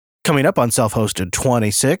Coming up on Self-Hosted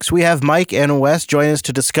 26, we have Mike and Wes join us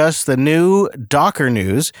to discuss the new Docker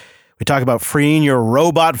news. We talk about freeing your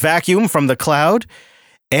robot vacuum from the cloud.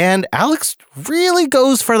 And Alex really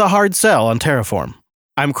goes for the hard sell on Terraform.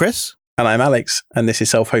 I'm Chris. And I'm Alex, and this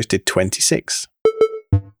is Self-Hosted 26.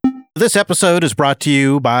 This episode is brought to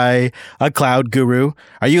you by a cloud guru.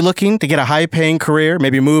 Are you looking to get a high-paying career,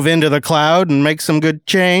 maybe move into the cloud and make some good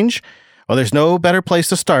change? Well, there's no better place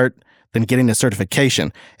to start than getting a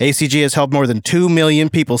certification. ACG has helped more than 2 million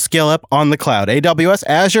people skill up on the cloud, AWS,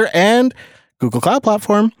 Azure, and Google Cloud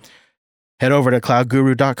Platform. Head over to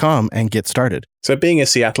cloudguru.com and get started. So being a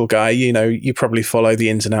Seattle guy, you probably follow the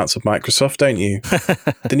ins and outs of Microsoft, don't you?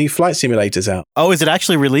 The new flight simulator's out. Oh, is it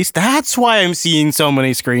actually released? That's why I'm seeing so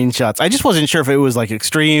many screenshots. I just wasn't sure if it was like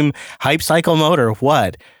extreme hype cycle mode or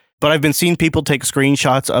what. But I've been seeing people take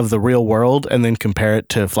screenshots of the real world and then compare it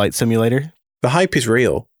to Flight Simulator. The hype is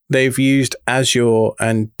real. They've used Azure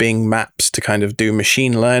and Bing Maps to kind of do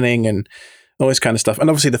machine learning and all this kind of stuff. And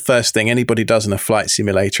obviously the first thing anybody does in a flight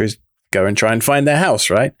simulator is go and try and find their house,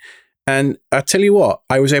 right? And I tell you what,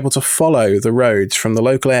 I was able to follow the roads from the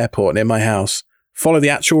local airport near my house, follow the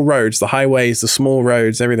actual roads, the highways, the small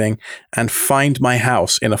roads, everything, and find my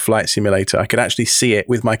house in a flight simulator. I could actually see it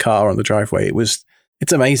with my car on the driveway.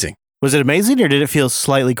 It's amazing. Was it amazing or did it feel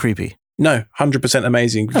slightly creepy? No, 100%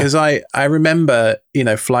 amazing, because I remember,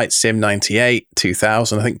 Flight Sim 98,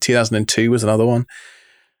 2000, I think 2002 was another one.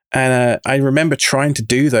 And I remember trying to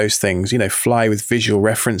do those things, fly with visual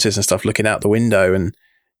references and stuff, looking out the window, and,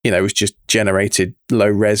 it was just generated low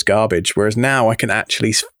res garbage. Whereas now I can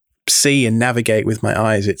actually see and navigate with my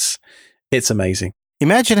eyes. It's amazing.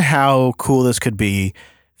 Imagine how cool this could be.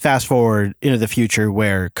 Fast forward into the future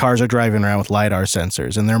where cars are driving around with LiDAR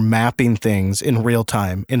sensors and they're mapping things in real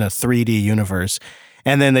time in a 3D universe.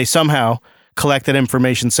 And then they somehow collect that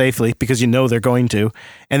information safely because they're going to.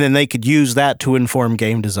 And then they could use that to inform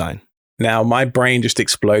game design. Now, my brain just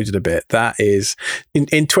exploded a bit. That is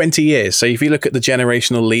in 20 years. So if you look at the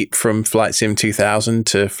generational leap from Flight Sim 2000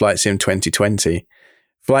 to Flight Sim 2020,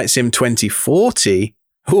 Flight Sim 2040...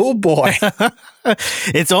 oh boy.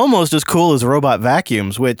 It's almost as cool as robot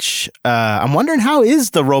vacuums, which I'm wondering, how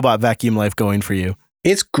is the robot vacuum life going for you?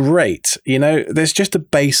 It's great. There's just a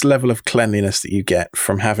base level of cleanliness that you get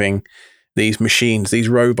from having these machines, these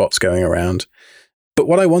robots going around. But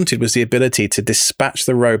what I wanted was the ability to dispatch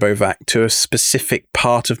the Robovac to a specific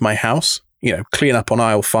part of my house, clean up on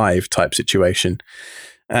aisle 5 type situation.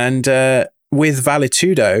 And with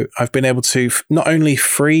Valetudo, I've been able to not only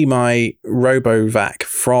free my Robovac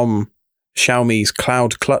from Xiaomi's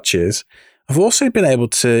cloud clutches, I've also been able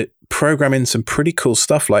to program in some pretty cool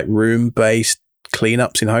stuff like room-based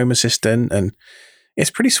cleanups in Home Assistant, and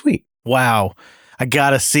it's pretty sweet. Wow. I got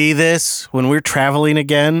to see this. When we're traveling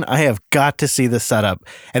again, I have got to see this setup.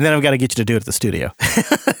 And then I've got to get you to do it at the studio.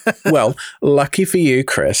 Well, lucky for you,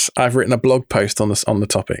 Chris, I've written a blog post on the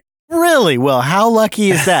topic. Really? Well, how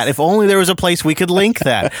lucky is that? If only there was a place we could link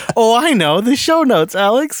that. Oh, I know. The show notes,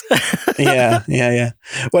 Alex. Yeah.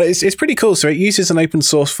 Well, it's pretty cool. So it uses an open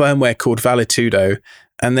source firmware called Valetudo.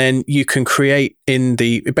 And then you can create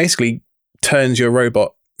it basically turns your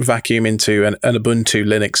robot vacuum into an Ubuntu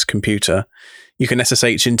Linux computer. You can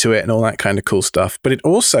SSH into it and all that kind of cool stuff. But it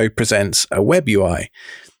also presents a web UI.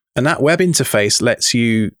 And that web interface lets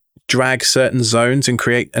you drag certain zones and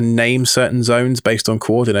create and name certain zones based on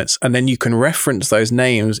coordinates. And then you can reference those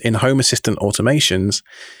names in Home Assistant automations,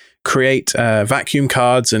 create vacuum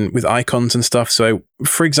cards and with icons and stuff. So,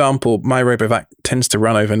 for example, my Robovac tends to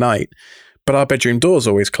run overnight, but our bedroom door's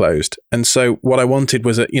always closed. And so what I wanted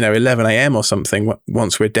was at 11 a.m. or something,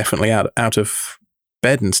 once we're definitely out of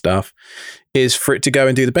bed and stuff, is for it to go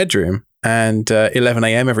and do the bedroom. And 11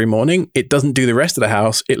 a.m. every morning, it doesn't do the rest of the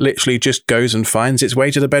house. It literally just goes and finds its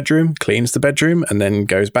way to the bedroom, cleans the bedroom, and then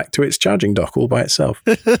goes back to its charging dock all by itself.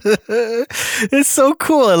 It's so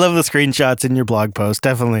cool. I love the screenshots in your blog post.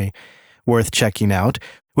 Definitely worth checking out.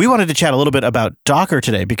 We wanted to chat a little bit about Docker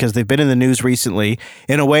today because they've been in the news recently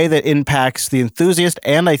in a way that impacts the enthusiast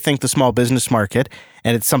and I think the small business market,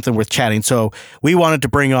 and it's something worth chatting. So we wanted to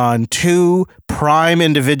bring on two prime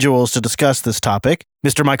individuals to discuss this topic.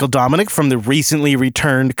 Mr. Michael Dominick from the recently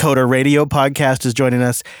returned Coder Radio podcast is joining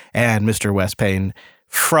us, and Mr. Wes Payne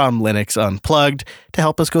from Linux Unplugged to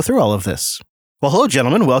help us go through all of this. Well, hello,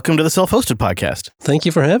 gentlemen. Welcome to the Self-Hosted Podcast. Thank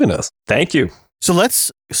you for having us. Thank you. So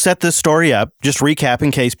let's set this story up, just recap in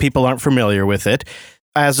case people aren't familiar with it.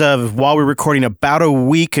 As of while we're recording about a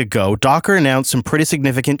week ago, Docker announced some pretty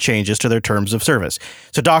significant changes to their terms of service.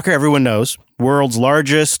 So Docker, everyone knows, world's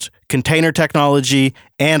largest container technology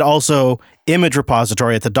and also image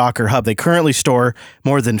repository at the Docker Hub. They currently store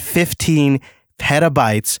more than 15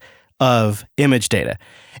 petabytes of image data.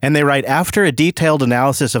 And they write, after a detailed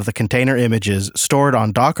analysis of the container images stored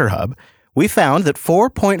on Docker Hub, we found that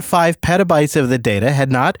 4.5 petabytes of the data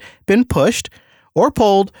had not been pushed or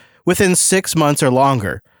pulled within 6 months or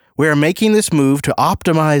longer. We are making this move to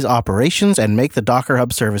optimize operations and make the Docker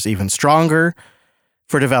Hub service even stronger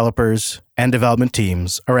for developers and development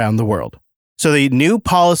teams around the world. So the new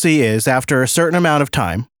policy is, after a certain amount of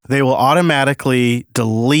time, they will automatically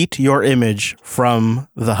delete your image from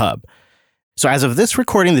the hub. So as of this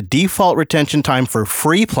recording, the default retention time for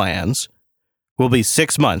free plans will be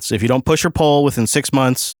 6 months. If you don't push or pull within 6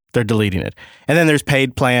 months, they're deleting it. And then there's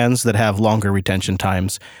paid plans that have longer retention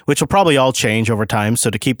times, which will probably all change over time. So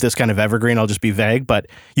to keep this kind of evergreen, I'll just be vague, but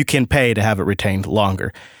you can pay to have it retained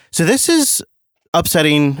longer. So this is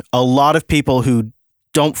upsetting a lot of people who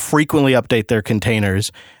don't frequently update their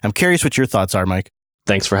containers. I'm curious what your thoughts are, Mike.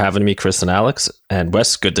 Thanks for having me, Chris and Alex. And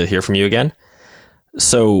Wes, good to hear from you again.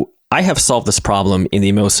 So I have solved this problem in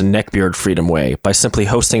the most neckbeard freedom way by simply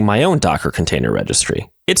hosting my own Docker container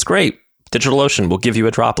registry. It's great. DigitalOcean will give you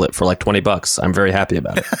a droplet for like $20. I'm very happy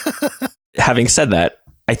about it. Having said that,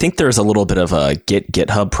 I think there's a little bit of a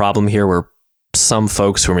GitHub problem here where some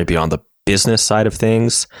folks who are maybe on the business side of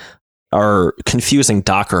things are confusing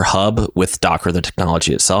Docker Hub with Docker, the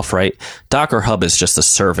technology itself, right? Docker Hub is just a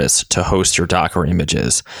service to host your Docker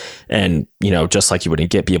images. And, just like you would in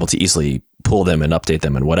Git, be able to easily pull them and update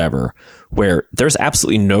them and whatever, where there's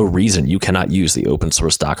absolutely no reason you cannot use the open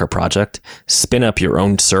source Docker project, spin up your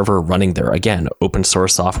own server running there, again, open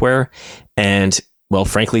source software, and, well,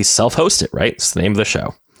 frankly, self-host it, right? It's the name of the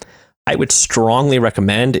show. I would strongly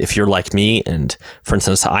recommend, if you're like me, and for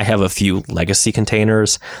instance, I have a few legacy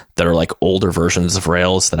containers that are like older versions of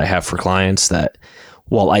Rails that I have for clients that,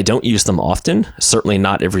 while I don't use them often, certainly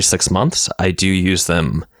not every 6 months, I do use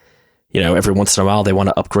them, every once in a while. They want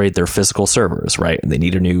to upgrade their physical servers, right? And they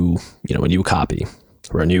need a new copy,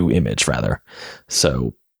 or a new image rather.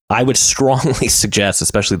 So I would strongly suggest,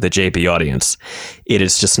 especially the JB audience, it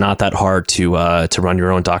is just not that hard to run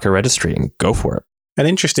your own Docker registry, and go for it. An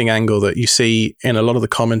interesting angle that you see in a lot of the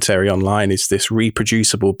commentary online is this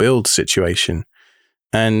reproducible build situation.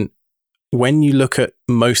 And when you look at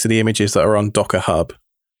most of the images that are on Docker Hub,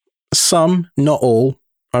 some, not all,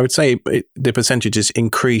 I would say the percentage has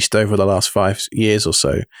increased over the last 5 years or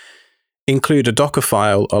so, include a Docker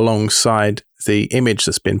file alongside the image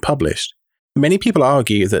that's been published. Many people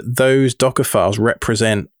argue that those Docker files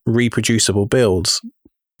represent reproducible builds,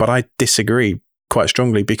 but I disagree quite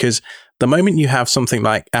strongly, because the moment you have something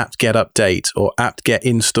like apt-get update or apt-get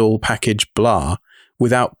install package blah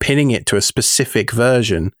without pinning it to a specific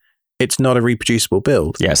version, it's not a reproducible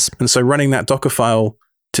build. Yes. And so running that Docker file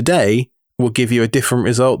today will give you a different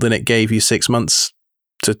result than it gave you 6 months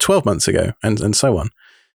to 12 months ago, and so on.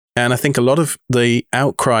 And I think a lot of the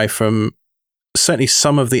outcry from certainly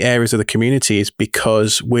some of the areas of the community is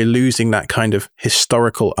because we're losing that kind of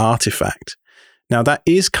historical artifact. Now, that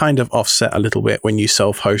is kind of offset a little bit when you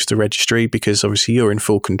self-host a registry, because obviously you're in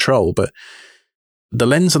full control. But the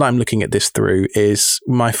lens that I'm looking at this through is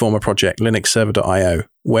my former project, linuxserver.io,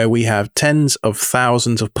 where we have tens of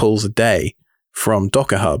thousands of pulls a day from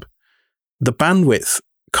Docker Hub. The bandwidth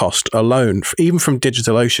cost alone, even from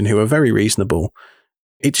DigitalOcean, who are very reasonable,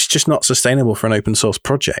 it's just not sustainable for an open source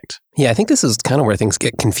project. Yeah, I think this is kind of where things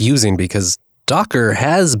get confusing, because Docker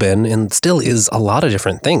has been and still is a lot of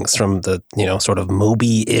different things, from the, sort of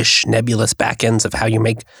Moby-ish nebulous backends of how you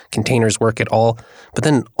make containers work at all. But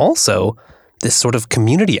then also this sort of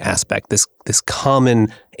community aspect, this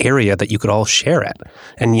common area that you could all share at.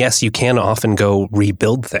 And yes, you can often go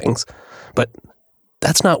rebuild things, but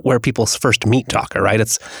that's not where people first meet Docker, right?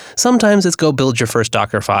 Sometimes it's go build your first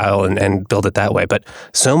Docker file and build it that way. But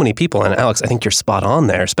so many people, and Alex, I think you're spot on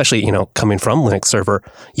there, especially, coming from Linux Server,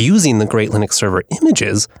 using the great Linux Server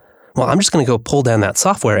images. Well, I'm just going to go pull down that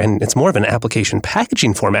software, and it's more of an application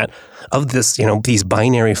packaging format of this, these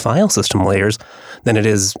binary file system layers than it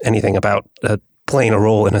is anything about playing a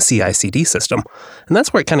role in a CI/CD system. And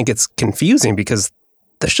that's where it kind of gets confusing, because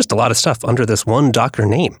there's just a lot of stuff under this one Docker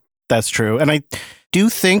name. That's true. And I do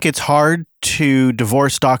think it's hard to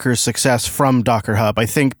divorce Docker's success from Docker Hub. I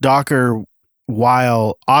think Docker,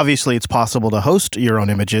 while obviously it's possible to host your own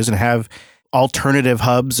images and have alternative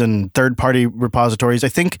hubs and third-party repositories, I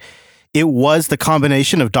think it was the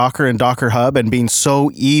combination of Docker and Docker Hub and being so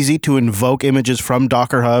easy to invoke images from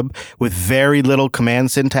Docker Hub with very little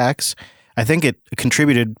command syntax. I think it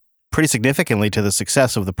contributed pretty significantly to the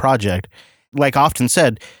success of the project. Like often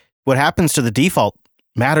said, what happens to the default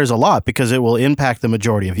matters a lot, because it will impact the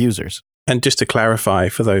majority of users. And just to clarify,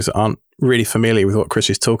 for those that aren't really familiar with what Chris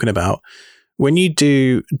is talking about, when you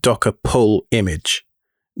do Docker pull image,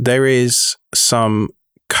 there is some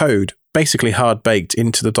code basically hard baked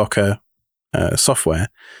into the Docker software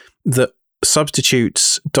that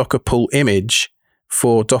substitutes Docker pull image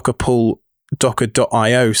for Docker pull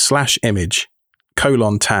docker.io/image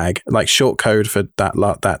 :tag, like short code for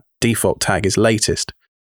that default tag is latest.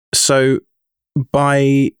 So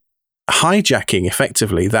by hijacking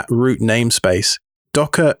effectively that root namespace,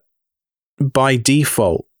 Docker by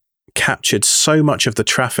default captured so much of the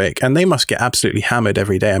traffic, and they must get absolutely hammered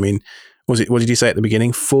every day. I mean, what did you say at the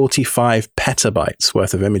beginning? 45 petabytes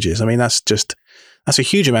worth of images. I mean, that's a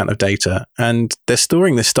huge amount of data, and they're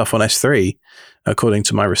storing this stuff on S3, according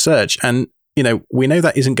to my research. And, we know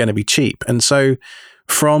that isn't going to be cheap. And so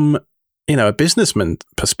from, a businessman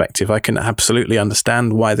perspective, I can absolutely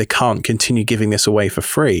understand why they can't continue giving this away for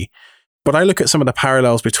free. But I look at some of the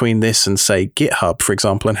parallels between this and, say, GitHub, for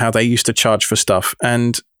example, and how they used to charge for stuff.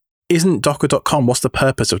 And isn't Docker.com, what's the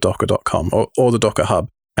purpose of Docker.com or the Docker Hub?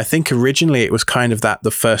 I think originally it was kind of that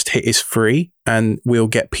the first hit is free and we'll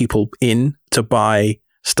get people in to buy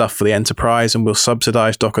stuff for the enterprise, and we'll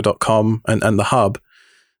subsidize Docker.com and the Hub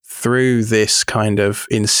through this kind of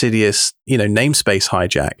insidious, namespace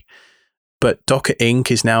hijack. But Docker Inc.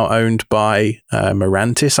 is now owned by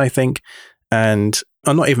Mirantis, I think. And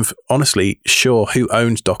I'm not even honestly sure who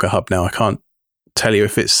owns Docker Hub now. I can't tell you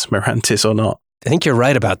if it's Mirantis or not. I think you're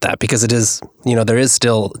right about that, because it is, there is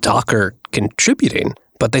still Docker contributing,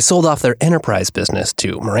 but they sold off their enterprise business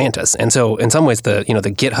to Mirantis. And so in some ways, the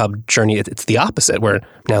GitHub journey, it's the opposite, where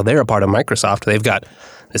now they're a part of Microsoft. They've got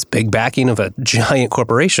this big backing of a giant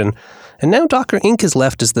corporation. And now Docker Inc. is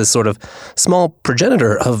left as this sort of small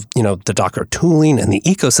progenitor of, the Docker tooling and the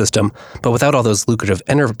ecosystem, but without all those lucrative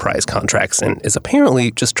enterprise contracts, and is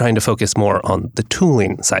apparently just trying to focus more on the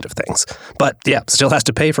tooling side of things. But yeah, still has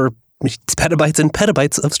to pay for petabytes and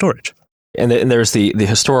petabytes of storage. And there's the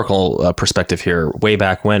historical perspective here. Way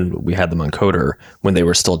back when we had them on Coder, when they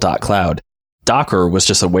were still .cloud, Docker was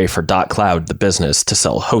just a way for .cloud, the business, to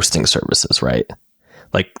sell hosting services, right?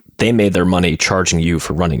 Like, they made their money charging you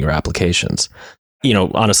for running your applications.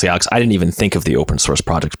 Honestly, Alex, I didn't even think of the open source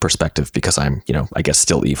project perspective because I'm, I guess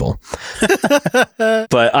still evil.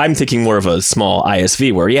 But I'm thinking more of a small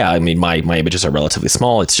ISV where, my images are relatively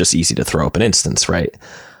small. It's just easy to throw up an instance, right?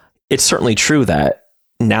 It's certainly true that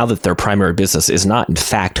now that their primary business is not, in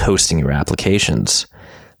fact, hosting your applications,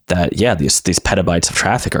 that, these petabytes of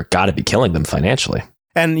traffic are got to be killing them financially.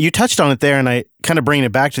 And you touched on it there, and I kind of bring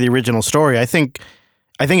it back to the original story. I think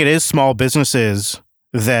it is small businesses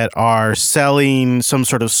that are selling some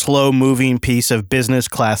sort of slow-moving piece of business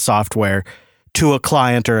class software to a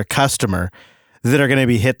client or a customer that are going to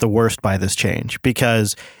be hit the worst by this change,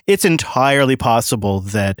 because it's entirely possible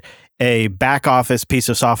that a back office piece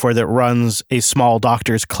of software that runs a small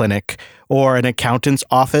doctor's clinic or an accountant's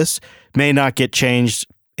office may not get changed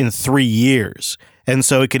in 3 years. And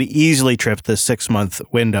so it could easily trip the 6-month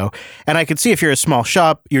window. And I could see if you're a small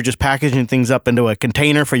shop, you're just packaging things up into a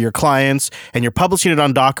container for your clients and you're publishing it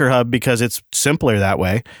on Docker Hub because it's simpler that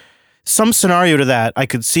way. Some scenario to that I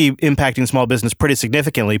could see impacting small business pretty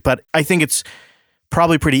significantly, but I think it's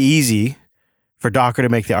probably pretty easy for Docker to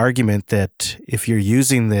make the argument that if you're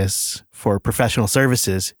using this for professional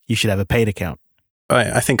services, you should have a paid account.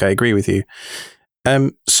 I think I agree with you.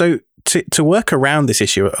 So to work around this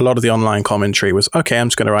issue, a lot of the online commentary was, okay, I'm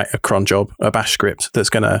just going to write a cron job, a bash script that's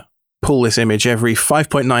going to pull this image every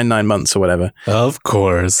 5.99 months or whatever. Of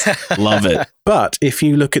course. Love it. But if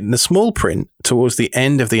you look at the small print towards the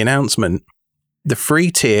end of the announcement, the free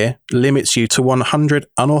tier limits you to 100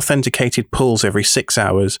 unauthenticated pulls every 6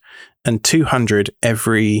 hours and 200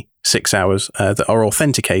 every 6 hours that are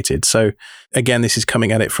authenticated. So again, this is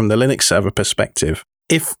coming at it from the Linux server perspective.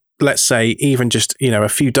 If, let's say, even just, a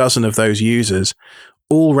few dozen of those users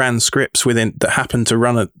all ran scripts within that happened to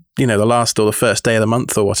run at, the last or the first day of the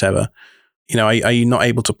month or whatever, are you not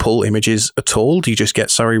able to pull images at all? Do you just get,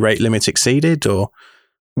 sorry, rate limit exceeded, or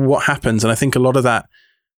what happens? And I think a lot of that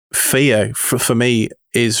fear for me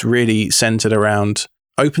is really centered around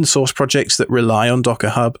open source projects that rely on Docker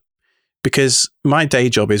Hub, because my day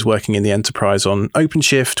job is working in the enterprise on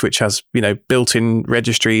OpenShift, which has, built-in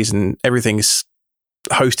registries and everything's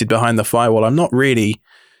hosted behind the firewall. I'm not really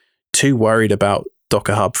too worried about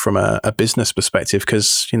Docker Hub from a business perspective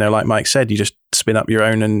because, like Mike said, you just spin up your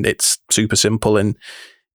own and it's super simple, and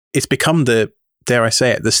it's become the, dare I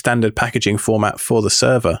say it, the standard packaging format for the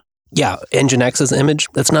server. Yeah, Nginx's image,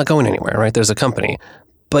 that's not going anywhere, right? There's a company.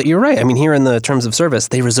 But you're right. I mean, here in the terms of service,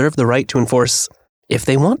 they reserve the right to enforce if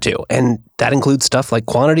they want to. And that includes stuff like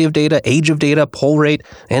quantity of data, age of data, poll rate,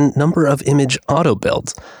 and number of image auto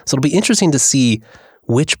builds. So it'll be interesting to see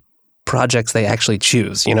which projects they actually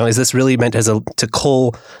choose? Is this really meant to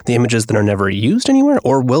cull the images that are never used anywhere?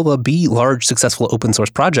 Or will there be large, successful open source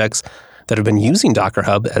projects that have been using Docker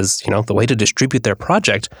Hub as, the way to distribute their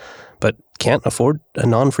project, but can't afford a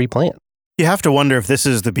non-free plan? You have to wonder if this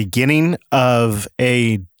is the beginning of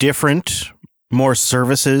a different, more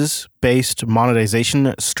services-based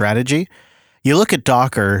monetization strategy. You look at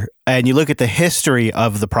Docker and you look at the history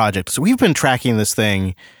of the project. So we've been tracking this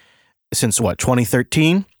thing since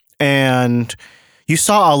 2013? And you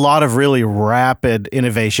saw a lot of really rapid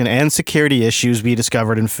innovation and security issues be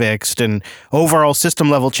discovered and fixed, and overall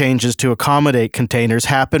system level changes to accommodate containers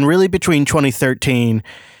happen really between 2013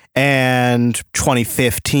 and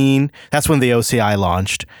 2015. That's when the OCI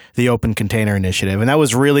launched, the Open Container Initiative. And that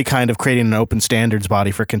was really kind of creating an open standards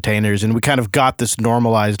body for containers. And we kind of got this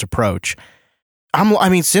normalized approach.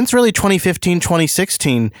 Since really 2015,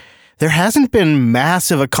 2016, there hasn't been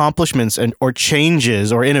massive accomplishments or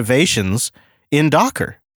changes or innovations in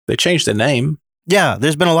Docker. They changed the name. Yeah,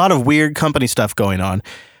 there's been a lot of weird company stuff going on.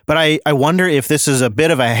 But I wonder if this is a bit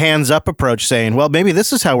of a hands-up approach saying, well, maybe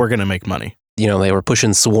this is how we're going to make money. They were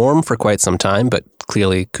pushing Swarm for quite some time, but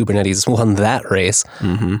clearly Kubernetes won that race.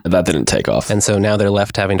 Mm-hmm. That didn't take off. And so now they're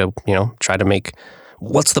left having to, try to make,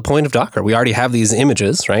 what's the point of Docker? We already have these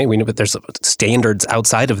images, right? We know that there's standards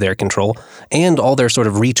outside of their control, and all their sort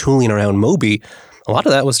of retooling around Moby. A lot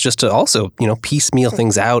of that was just to also, piecemeal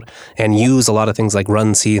things out and use a lot of things like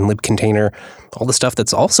runc and libcontainer, all the stuff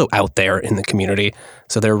that's also out there in the community.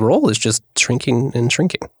 So their role is just shrinking and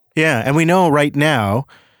shrinking. Yeah, and we know right now,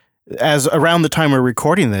 as around the time we're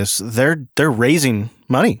recording this, they're raising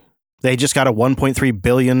money. They just got a $1.3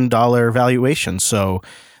 billion valuation. So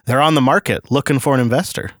they're on the market looking for an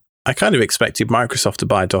investor. I kind of expected Microsoft to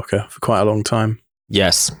buy Docker for quite a long time.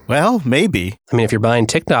 Yes. Well, maybe. If you're buying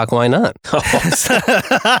TikTok, why not?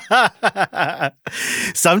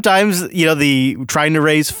 Sometimes, the trying to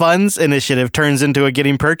raise funds initiative turns into a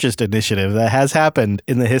getting purchased initiative. That has happened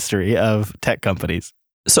in the history of tech companies.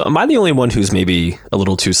 So am I the only one who's maybe a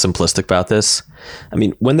little too simplistic about this?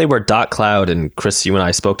 When they were .cloud, and Chris, you and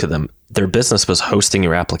I spoke to them, their business was hosting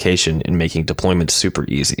your application and making deployment super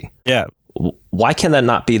easy. Yeah. Why can that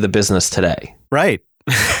not be the business today? Right.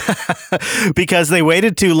 Because they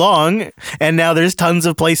waited too long, and now there's tons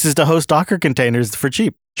of places to host Docker containers for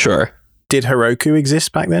cheap. Sure. Did Heroku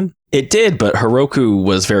exist back then? It did, but Heroku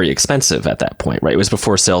was very expensive at that point, right? It was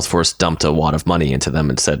before Salesforce dumped a wad of money into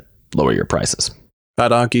them and said, lower your prices.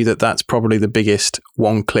 I'd argue that that's probably the biggest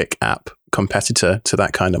one-click app competitor to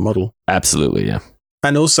that kind of model. Absolutely, yeah.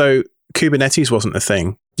 And also, Kubernetes wasn't a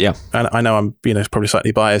thing. Yeah. And I know I'm probably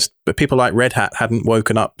slightly biased, but people like Red Hat hadn't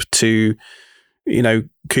woken up to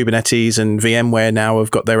Kubernetes, and VMware now have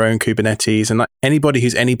got their own Kubernetes, and anybody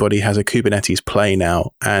has a Kubernetes play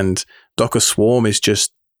now, and Docker Swarm is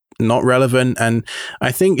just not relevant. And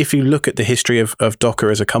I think if you look at the history of Docker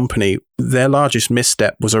as a company, their largest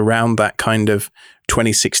misstep was around that kind of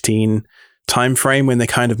 2016 timeframe when they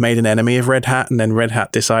kind of made an enemy of Red Hat, and then Red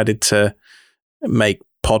Hat decided to make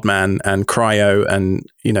Podman and Cryo and,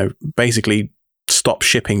 basically stop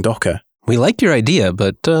shipping Docker. We liked your idea,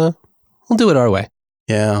 but we'll do it our way.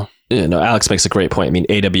 Yeah. Alex makes a great point.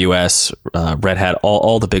 AWS, Red Hat,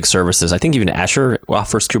 all the big services. I think even Azure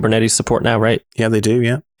offers Kubernetes support now, right? Yeah, they do,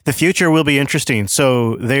 yeah. The future will be interesting.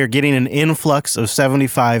 So they're getting an influx of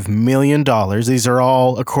 $75 million. These are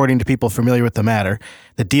all according to people familiar with the matter.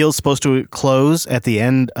 The deal's supposed to close at the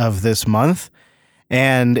end of this month,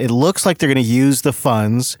 and it looks like they're going to use the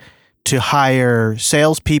funds to hire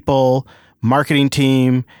salespeople, marketing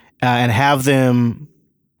team, and have them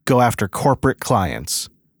go after corporate clients,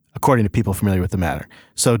 according to people familiar with the matter.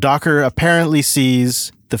 So Docker apparently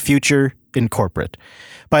sees the future in corporate.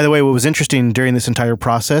 By the way, what was interesting during this entire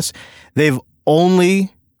process, they've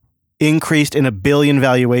only increased in $1 billion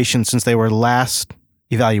valuation since they were last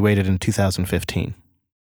evaluated in 2015.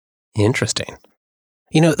 Interesting.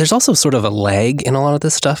 There's also sort of a lag in a lot of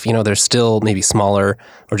this stuff. There's still maybe smaller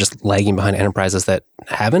or just lagging behind enterprises that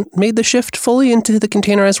haven't made the shift fully into the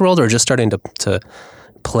containerized world or just starting to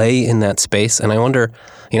play in that space. And I wonder,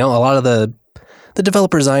 a lot of the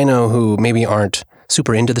developers I know who maybe aren't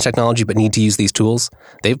super into the technology but need to use these tools,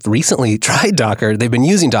 they've recently tried Docker. They've been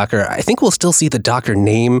using Docker. I think we'll still see the Docker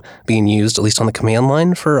name being used, at least on the command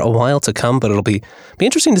line, for a while to come, but it'll be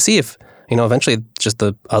interesting to see if, eventually just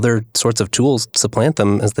the other sorts of tools supplant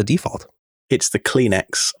them as the default. It's the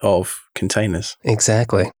Kleenex of containers.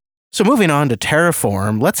 Exactly. So moving on to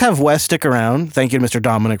Terraform, let's have Wes stick around. Thank you to Mr.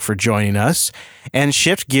 Dominick for joining us, and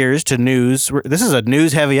shift gears to news. This is a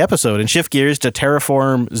news-heavy episode, and shift gears to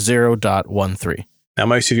Terraform 0.13. Now,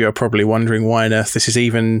 most of you are probably wondering why on earth this is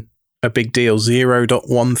even a big deal.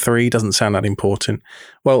 0.13 doesn't sound that important.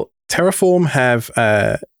 Well, Terraform have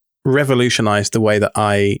revolutionized the way that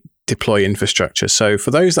I deploy infrastructure. So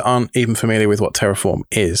for those that aren't even familiar with what Terraform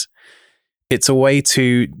is, it's a way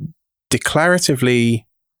to declaratively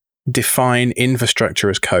define infrastructure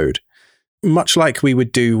as code. Much like we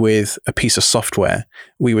would do with a piece of software,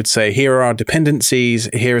 we would say, here are our dependencies,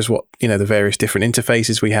 here is what, the various different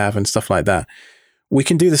interfaces we have and stuff like that. We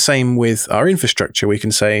can do the same with our infrastructure. We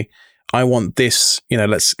can say, I want this,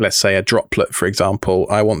 let's say a droplet, for example.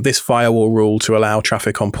 I want this firewall rule to allow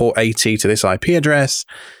traffic on port 80 to this IP address,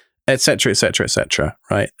 et cetera, et cetera, et cetera,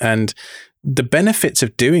 right? And the benefits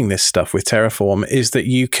of doing this stuff with Terraform is that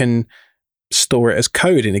you can store it as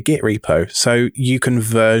code in a Git repo. So you can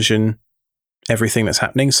version everything that's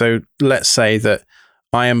happening. So let's say that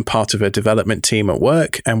I am part of a development team at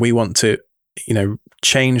work and we want to,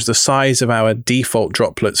 change the size of our default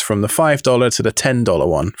droplets from the $5 to the $10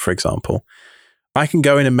 one, for example. I can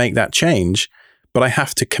go in and make that change, but I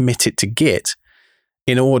have to commit it to Git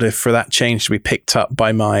in order for that change to be picked up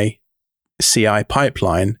by my CI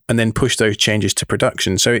pipeline and then push those changes to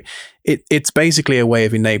production. So it's basically a way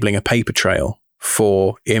of enabling a paper trail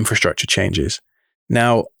for infrastructure changes.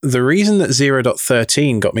 Now, the reason that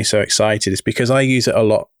 0.13 got me so excited is because I use it a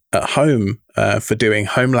lot at home for doing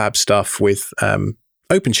home lab stuff with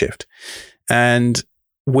OpenShift. And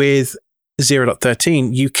with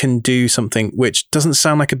 0.13, you can do something which doesn't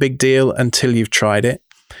sound like a big deal until you've tried it.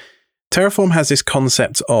 Terraform has this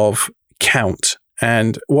concept of count.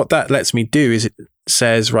 And what that lets me do is it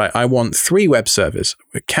says, right, I want 3 web servers.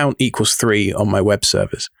 Count equals 3 on my web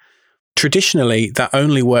servers. Traditionally, that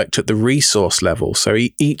only worked at the resource level. So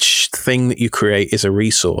each thing that you create is a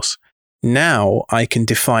resource. Now I can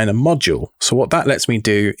define a module. So what that lets me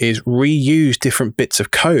do is reuse different bits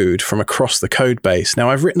of code from across the code base.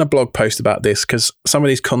 Now I've written a blog post about this because some of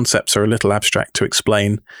these concepts are a little abstract to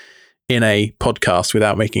explain in a podcast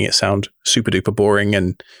without making it sound super duper boring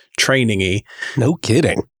and training-y. No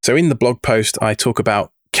kidding. So in the blog post, I talk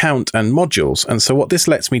about count and modules. And so what this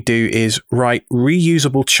lets me do is write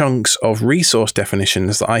reusable chunks of resource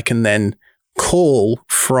definitions that I can then call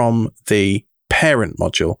from the parent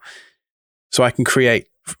module. So I can create,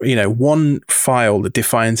 one file that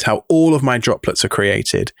defines how all of my droplets are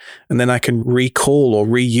created. And then I can recall or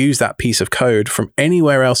reuse that piece of code from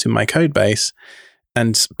anywhere else in my code base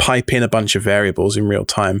and pipe in a bunch of variables in real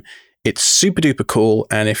time. It's super duper cool.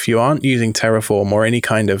 And if you aren't using Terraform or any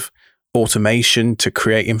kind of automation to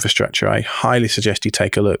create infrastructure, I highly suggest you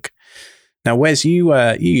take a look. Now, Wes, you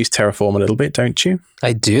use Terraform a little bit, don't you?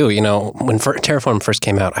 I do. When Terraform first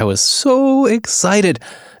came out, I was so excited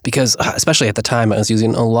because, especially at the time, I was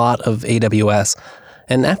using a lot of AWS.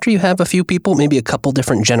 And after you have a few people, maybe a couple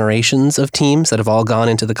different generations of teams that have all gone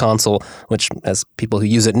into the console, which, as people who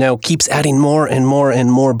use it know, keeps adding more and more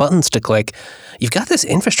and more buttons to click, you've got this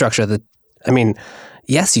infrastructure that,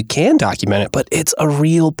 yes, you can document it, but it's a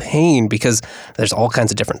real pain because there's all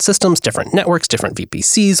kinds of different systems, different networks, different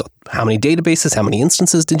VPCs. How many databases, how many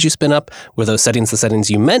instances did you spin up? Were those settings the settings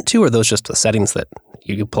you meant to, or are those just the settings that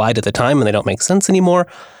you applied at the time and they don't make sense anymore?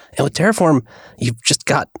 And with Terraform, you've just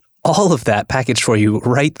got all of that packaged for you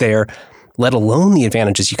right there, let alone the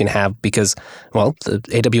advantages you can have because, the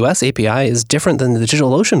AWS API is different than the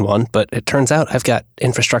DigitalOcean one, but it turns out I've got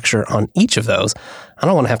infrastructure on each of those. I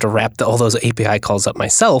don't want to have to wrap all those API calls up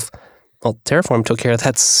myself. Well, Terraform took care of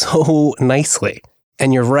that so nicely.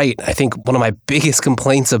 And you're right. I think one of my biggest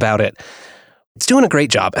complaints about it, it's doing a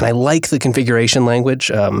great job. And I like the configuration language,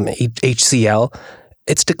 HCL.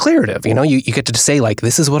 It's declarative. You get to say,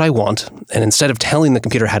 this is what I want. And instead of telling the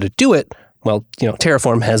computer how to do it,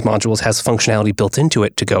 Terraform has modules, has functionality built into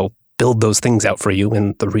it to go build those things out for you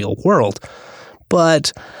in the real world.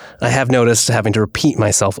 But I have noticed having to repeat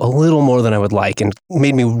myself a little more than I would like and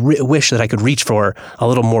made me wish that I could reach for a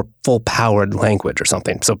little more full-powered language or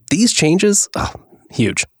something. So these changes,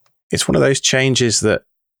 huge. It's one of those changes that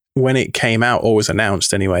when it came out or was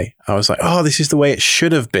announced anyway, I was like, this is the way it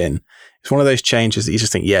should have been. It's one of those changes that you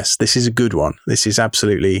just think, yes, this is a good one. This is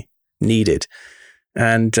absolutely needed.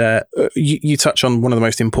 And you touch on one of the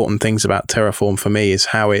most important things about Terraform for me is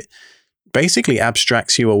how it basically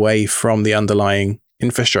abstracts you away from the underlying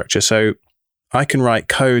infrastructure. So I can write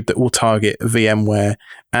code that will target VMware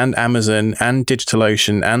and Amazon and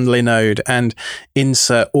DigitalOcean and Linode and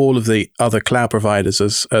insert all of the other cloud providers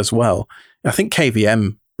as well. I think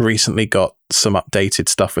KVM recently got some updated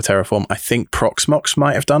stuff for Terraform. I think Proxmox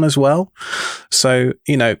might have done as well. So,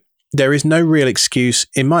 there is no real excuse,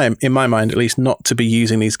 in my mind at least, not to be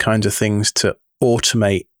using these kinds of things to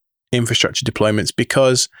automate infrastructure deployments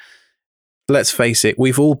because let's face it,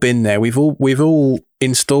 we've all been there. We've all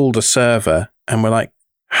installed a server and we're like,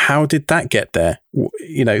 how did that get there?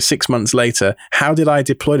 6 months later, how did I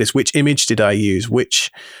deploy this? Which image did I use? Which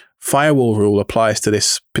firewall rule applies to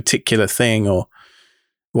this particular thing or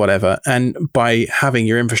whatever? And by having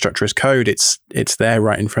your infrastructure as code, it's there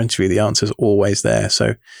right in front of you. The answer's always there.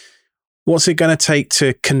 So what's it going to take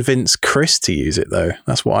to convince Chris to use it, though?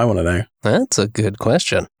 That's what I want to know. That's a good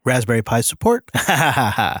question. Raspberry Pi support?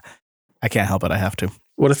 I can't help it. I have to.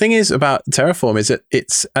 Well, the thing is about Terraform is that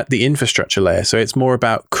it's at the infrastructure layer. So it's more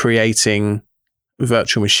about creating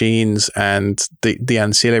virtual machines and the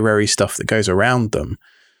ancillary stuff that goes around them.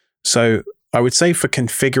 So I would say for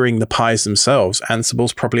configuring the Pis themselves,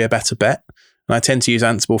 Ansible's probably a better bet. And I tend to use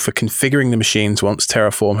Ansible for configuring the machines once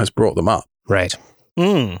Terraform has brought them up. Right.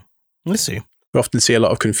 Let's see. We often see a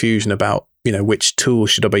lot of confusion about, which tool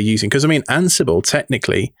should I be using? Because, Ansible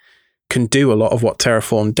technically can do a lot of what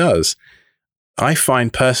Terraform does. I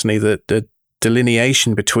find personally that the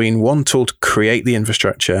delineation between one tool to create the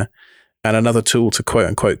infrastructure and another tool to quote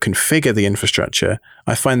unquote configure the infrastructure,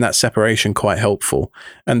 I find that separation quite helpful.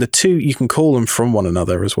 And the two, you can call them from one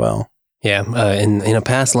another as well. Yeah. In a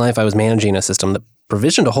past life, I was managing a system that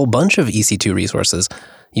provisioned a whole bunch of EC2 resources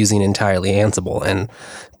using entirely Ansible and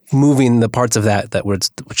moving the parts of that were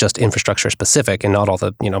just infrastructure specific and not all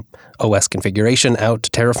the, OS configuration out to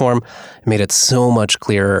Terraform made it so much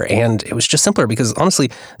clearer. And it was just simpler because honestly,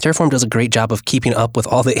 Terraform does a great job of keeping up with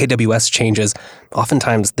all the AWS changes.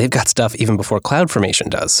 Oftentimes they've got stuff even before CloudFormation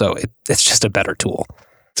does. So it's just a better tool.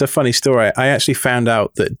 It's a funny story. I actually found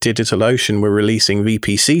out that DigitalOcean were releasing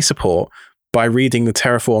VPC support by reading the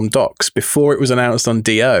Terraform docs. Before it was announced on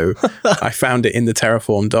DO, I found it in the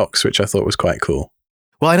Terraform docs, which I thought was quite cool.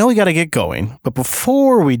 Well, I know we got to get going, but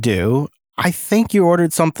before we do, I think you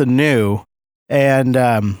ordered something new, and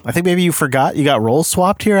I think maybe you forgot you got roles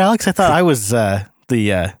swapped here, Alex. I thought I was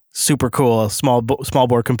the super cool small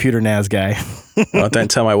board computer NAS guy. Well,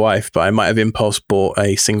 don't tell my wife, but I might have impulse bought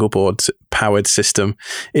a single board powered system.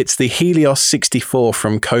 It's the Helios 64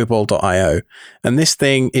 from Cobol.io, and this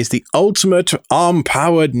thing is the ultimate ARM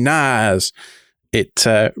powered NAS. It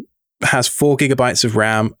has 4 gigabytes of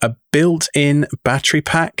RAM, a built-in battery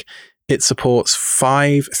pack. It supports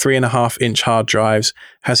 5 3.5-inch hard drives,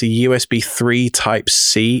 has a USB 3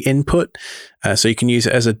 Type-C input, so you can use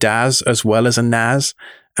it as a DAS as well as a NAS.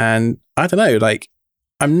 And I don't know,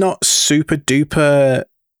 I'm not super duper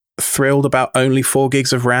thrilled about only 4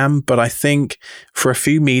 gigs of RAM, but I think for a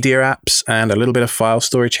few media apps and a little bit of file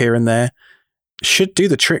storage here and there, should do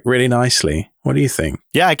the trick really nicely. What do you think?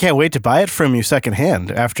 Yeah, I can't wait to buy it from you secondhand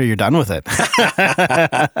after you're done with it.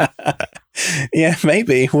 Yeah,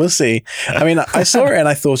 maybe. We'll see. I saw it and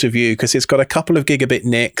I thought of you because it's got a couple of gigabit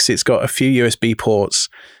NICs. It's got a few USB ports.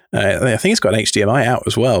 I think it's got an HDMI out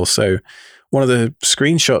as well. So one of the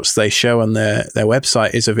screenshots they show on their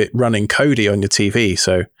website is of it running Kodi on your TV.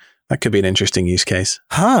 So that could be an interesting use case.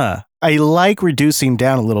 Huh. I like reducing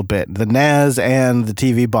down a little bit. The NAS and the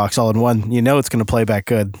TV box all in one. It's going to play back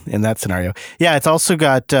good in that scenario. Yeah, it's also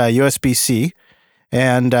got USB-C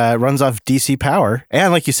and runs off DC power.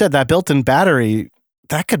 And like you said, that built-in battery,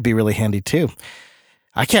 that could be really handy too.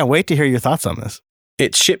 I can't wait to hear your thoughts on this.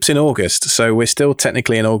 It ships in August, so we're still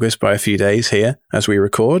technically in August by a few days here as we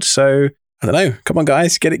record. So I don't know. Come on,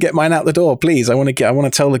 guys, get mine out the door, please. I want to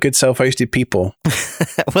tell the good self-hosted people.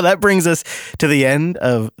 Well, that brings us to the end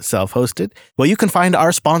of Self-Hosted. Well, you can find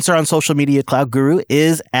our sponsor on social media, Cloud Guru,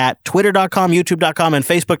 is at twitter.com, youtube.com, and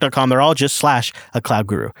facebook.com. They're all just /a Cloud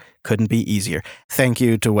Guru. Couldn't be easier. Thank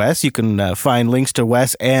you to Wes. You can find links to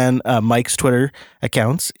Wes and Mike's Twitter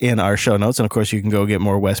accounts in our show notes. And of course, you can go get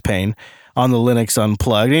more Wes Payne on the Linux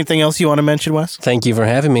Unplugged. Anything else you want to mention, Wes? Thank you for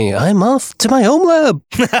having me. I'm off to my home lab.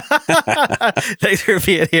 Thanks for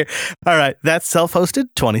being here. All right. That's Self-Hosted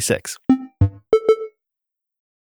 26.